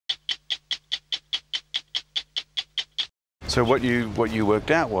So what you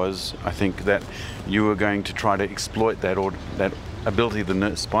worked out was, I think, that you were going to try to exploit that ability of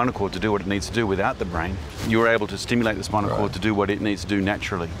the spinal cord to do what it needs to do without the brain. You were able to stimulate the spinal cord to do what it needs to do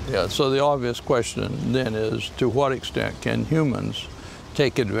naturally. Yeah, so the obvious question then is, to what extent can humans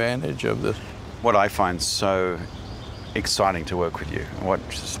take advantage of this? What I find so exciting to work with you, what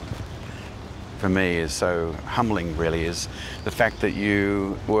just, for me is so humbling really, is the fact that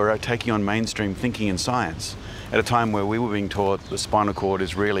you were taking on mainstream thinking in science at a time where we were being taught the spinal cord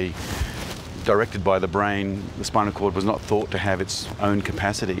is really directed by the brain. The spinal cord was not thought to have its own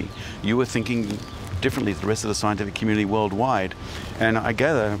capacity. You were thinking differently to the rest of the scientific community worldwide. And I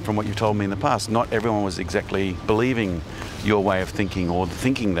gather from what you told me in the past, not everyone was exactly believing your way of thinking or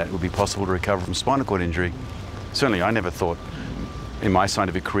thinking that it would be possible to recover from spinal cord injury. Certainly I never thought in my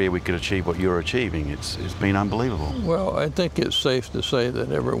scientific career we could achieve what you're achieving. It's been unbelievable. Well, I think it's safe to say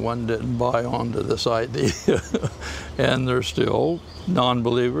that everyone didn't buy onto this idea. And there's still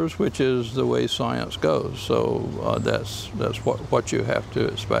non-believers, which is the way science goes. So that's what you have to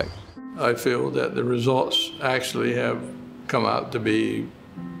expect. I feel that the results actually have come out to be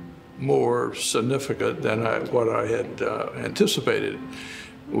more significant than what I had anticipated.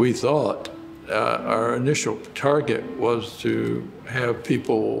 We thought our initial target was to have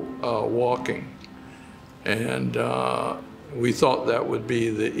people walking, and we thought that would be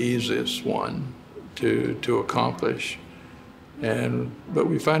the easiest one to accomplish. But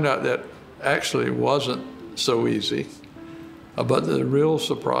we found out that actually wasn't so easy. But the real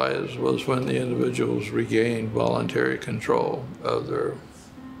surprise was when the individuals regained voluntary control of their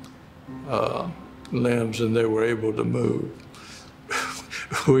limbs and they were able to move.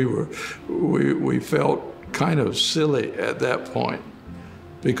 We felt kind of silly at that point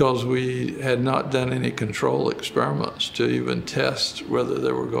because we had not done any control experiments to even test whether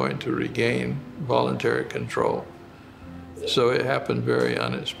they were going to regain voluntary control. So it happened very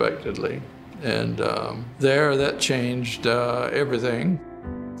unexpectedly. And that changed everything.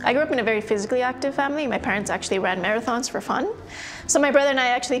 I grew up in a very physically active family. My parents actually ran marathons for fun. So my brother and I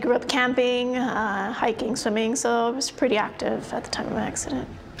actually grew up camping, hiking, swimming, so I was pretty active at the time of my accident.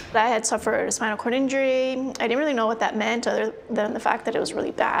 I had suffered a spinal cord injury. I didn't really know what that meant other than the fact that it was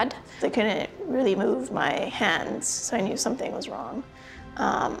really bad. I couldn't really move my hands, so I knew something was wrong.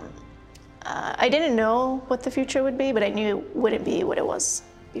 I didn't know what the future would be, but I knew it wouldn't be what it was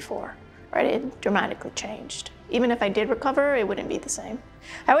before. Right, it dramatically changed. Even if I did recover, it wouldn't be the same.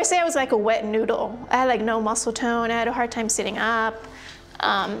 I always say I was like a wet noodle. I had like no muscle tone. I had a hard time sitting up.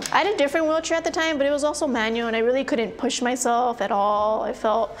 I had a different wheelchair at the time, but it was also manual, and I really couldn't push myself at all. I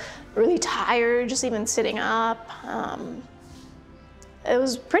felt really tired just even sitting up. It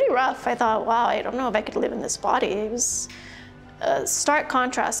was pretty rough. I thought, wow, I don't know if I could live in this body. It was a stark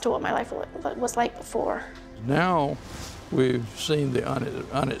contrast to what my life was like before. Now, we've seen the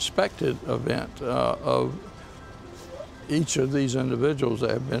unexpected event of each of these individuals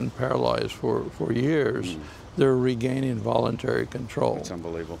that have been paralyzed for years. They're regaining voluntary control. It's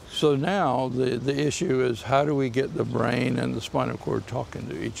unbelievable. So now the issue is, how do we get the brain and the spinal cord talking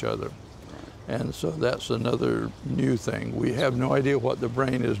to each other? And so that's another new thing. We have no idea what the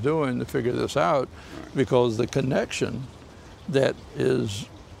brain is doing to figure this out, because the connection that is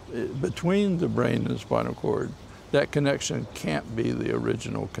between the brain and the spinal cord, that connection can't be the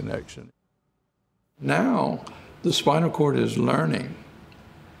original connection. Now, the spinal cord is learning,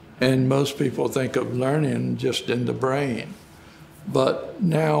 and most people think of learning just in the brain. But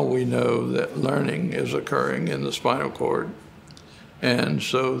now we know that learning is occurring in the spinal cord. And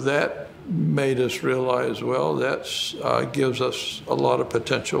so that made us realize, well, that gives us a lot of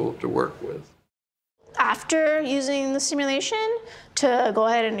potential to work with. After using the stimulation, to go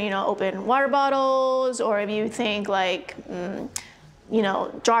ahead and open water bottles, or if you think like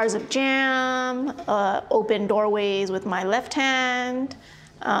jars of jam, open doorways with my left hand,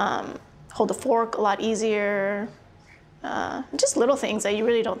 hold a fork a lot easier, just little things that you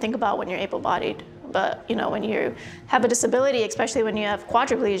really don't think about when you're able-bodied. But when you have a disability, especially when you have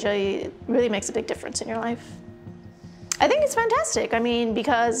quadriplegia, it really makes a big difference in your life. I think it's fantastic. I mean,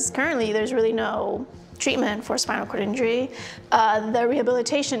 because currently there's really no treatment for spinal cord injury. The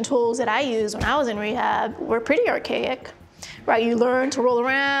rehabilitation tools that I used when I was in rehab were pretty archaic, right? You learn to roll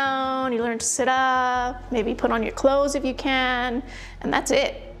around, you learn to sit up, maybe put on your clothes if you can, and that's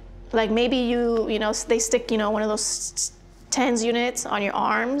it. Like maybe they stick, one of those TENS units on your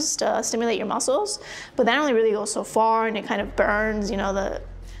arms to stimulate your muscles, but that only really goes so far, and it kind of burns, the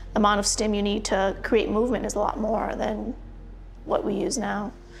amount of stim you need to create movement is a lot more than what we use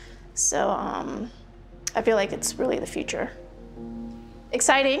now. So I feel like it's really the future.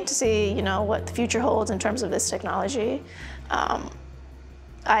 exciting to see, what the future holds in terms of this technology.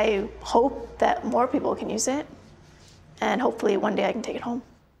 I hope that more people can use it, and hopefully one day I can take it home.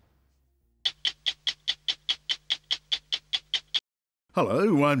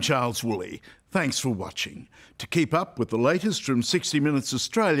 Hello, I'm Charles Wooley. Thanks for watching. To keep up with the latest from 60 Minutes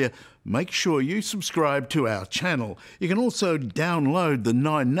Australia, make sure you subscribe to our channel. You can also download the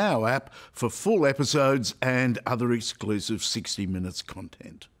 9Now app for full episodes and other exclusive 60 Minutes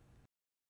content.